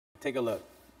Take a look.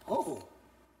 Oh.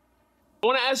 I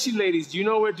want to ask you ladies, do you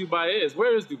know where Dubai is?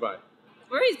 Where is Dubai?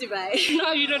 Where is Dubai?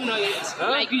 No, you don't know it. Huh?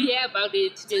 Like you hear about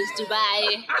it. There's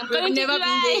Dubai. I've never been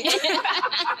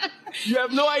there. You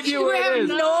have no idea where it is?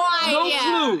 No idea.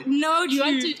 No clue. No You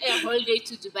want clue. to a holiday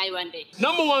to Dubai one day?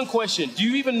 Number one question, do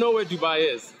you even know where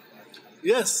Dubai is?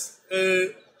 Yes.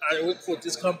 I work for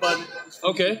this company.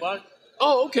 Okay. Dubai.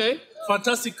 Oh, okay.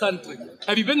 Fantastic country.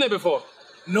 Have you been there before?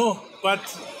 No, but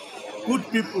good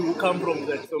people who come from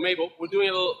there. So Mabel, we're doing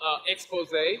a little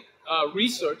expose,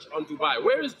 research on Dubai.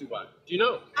 Where is Dubai? Do you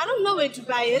know? I don't know where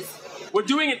Dubai is. We're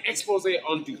doing an expose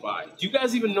on Dubai. Do you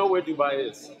guys even know where Dubai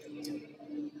is?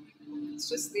 It's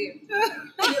just there.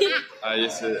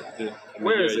 Yes,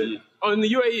 Where is it? Oh, in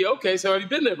the UAE. Okay, so have you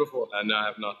been there before? No, I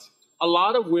have not. A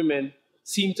lot of women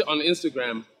seem to, on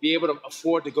Instagram, be able to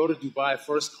afford to go to Dubai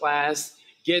first class,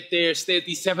 get there, stay at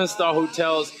these 7-star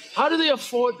hotels. How do they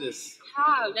afford this?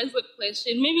 How? That's a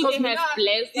question. Maybe they have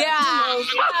blessed. Yeah.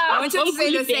 I want you to say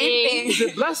the same thing. Is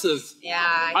it blessers?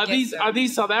 Yeah. Are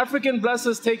these South African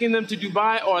blessers taking them to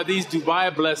Dubai, or are these Dubai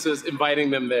blessers inviting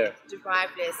them there? Dubai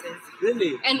places.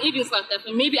 Really? And even South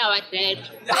Africa, maybe our dad.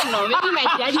 I don't know, maybe my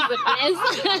dad is a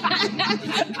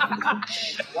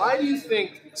blessed. Why do you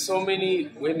think so many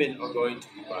women are going to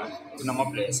Dubai? Number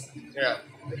place. Yeah.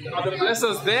 Are the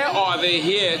blessers there, or are they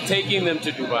here taking them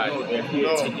to Dubai? No, they're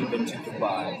here taking them to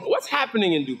Dubai. What's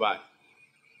happening in Dubai?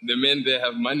 The men there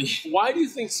have money. Why do you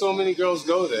think so many girls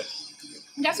go there?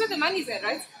 That's where the money's at,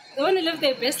 right? They want to live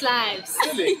their best lives.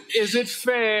 Really? Is it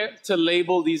fair to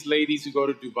label these ladies who go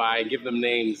to Dubai and give them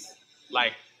names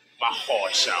like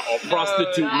Mahosha or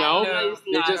prostitute? No? No, it's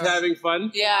They're not. just having fun?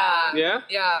 Yeah. Yeah?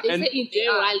 Yeah. They And- say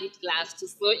enjoy while it lasts.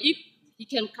 So if you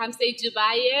can come say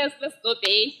Dubai, yes, let's go,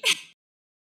 babe.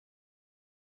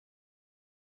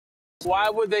 Why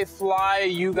would they fly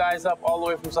you guys up all the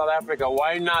way from South Africa?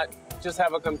 Why not just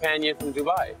have a companion from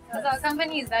Dubai? Because our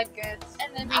company is that good.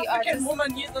 And then We are African just-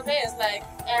 women use the face like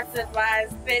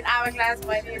asset-wise, then hourglass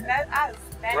money. That's us.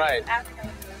 That Right. is African.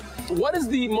 What is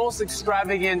the most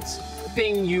extravagant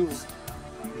thing you've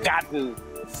gotten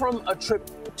from a trip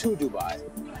to Dubai?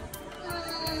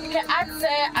 Okay, I'd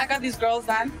say I got these girls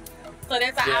done. So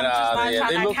that's why I'm just not They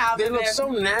trying to look, help they look them. so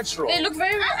natural. They look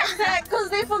very because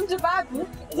they're from Dubai. Boo.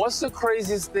 What's the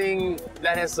craziest thing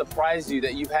that has surprised you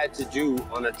that you've had to do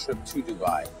on a trip to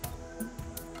Dubai?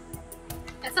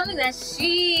 It's something that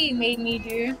she made me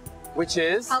do. Which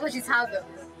is? How much is how though?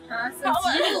 Since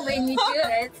you made me do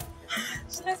it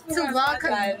She lets me to on welcome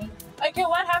spotlight. me. Okay,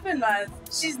 what happened was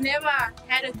she's never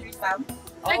had a threesome.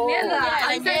 Like Oh. never. Yeah, I'm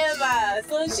like such- never.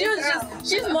 So she was Girl.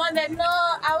 she's more than, no,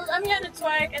 I'm here to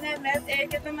twerk and then let's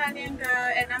get the money and girl.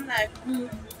 And I'm like,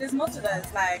 there's more to this.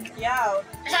 Like, yo,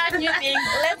 try new things,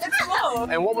 let's explore.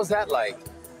 And what was that like?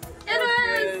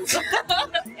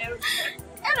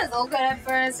 It was awkward at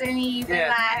first when you feel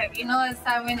like, you know, as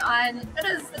time went on.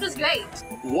 It was great.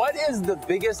 What is the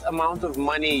biggest amount of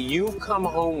money you've come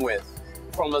home with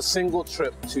from a single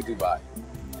trip to Dubai?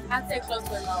 I'd say close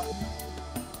to now.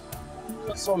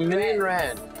 So $1 million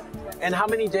rand. And how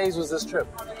many days was this trip?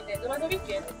 How many days? It was a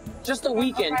weekend. Just a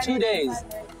weekend, 2 days.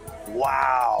 Friday.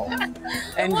 Wow.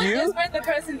 And The more you? desperate the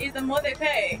person is, the more they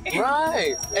pay.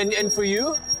 Right. And for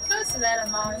you? Close to that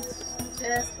amount.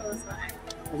 Just close by.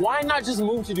 Why not just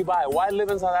move to Dubai? Why live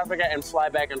in South Africa and fly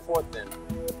back and forth then?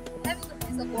 That's the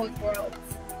piece of both worlds.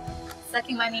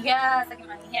 Sucking money here, sucking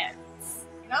money here.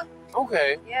 You know?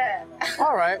 Okay. Yeah.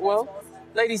 All right. Well,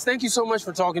 ladies, thank you so much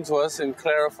for talking to us and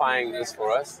clarifying this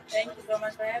for us. Thank you so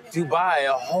much for having me. Dubai,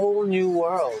 a whole new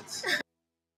world.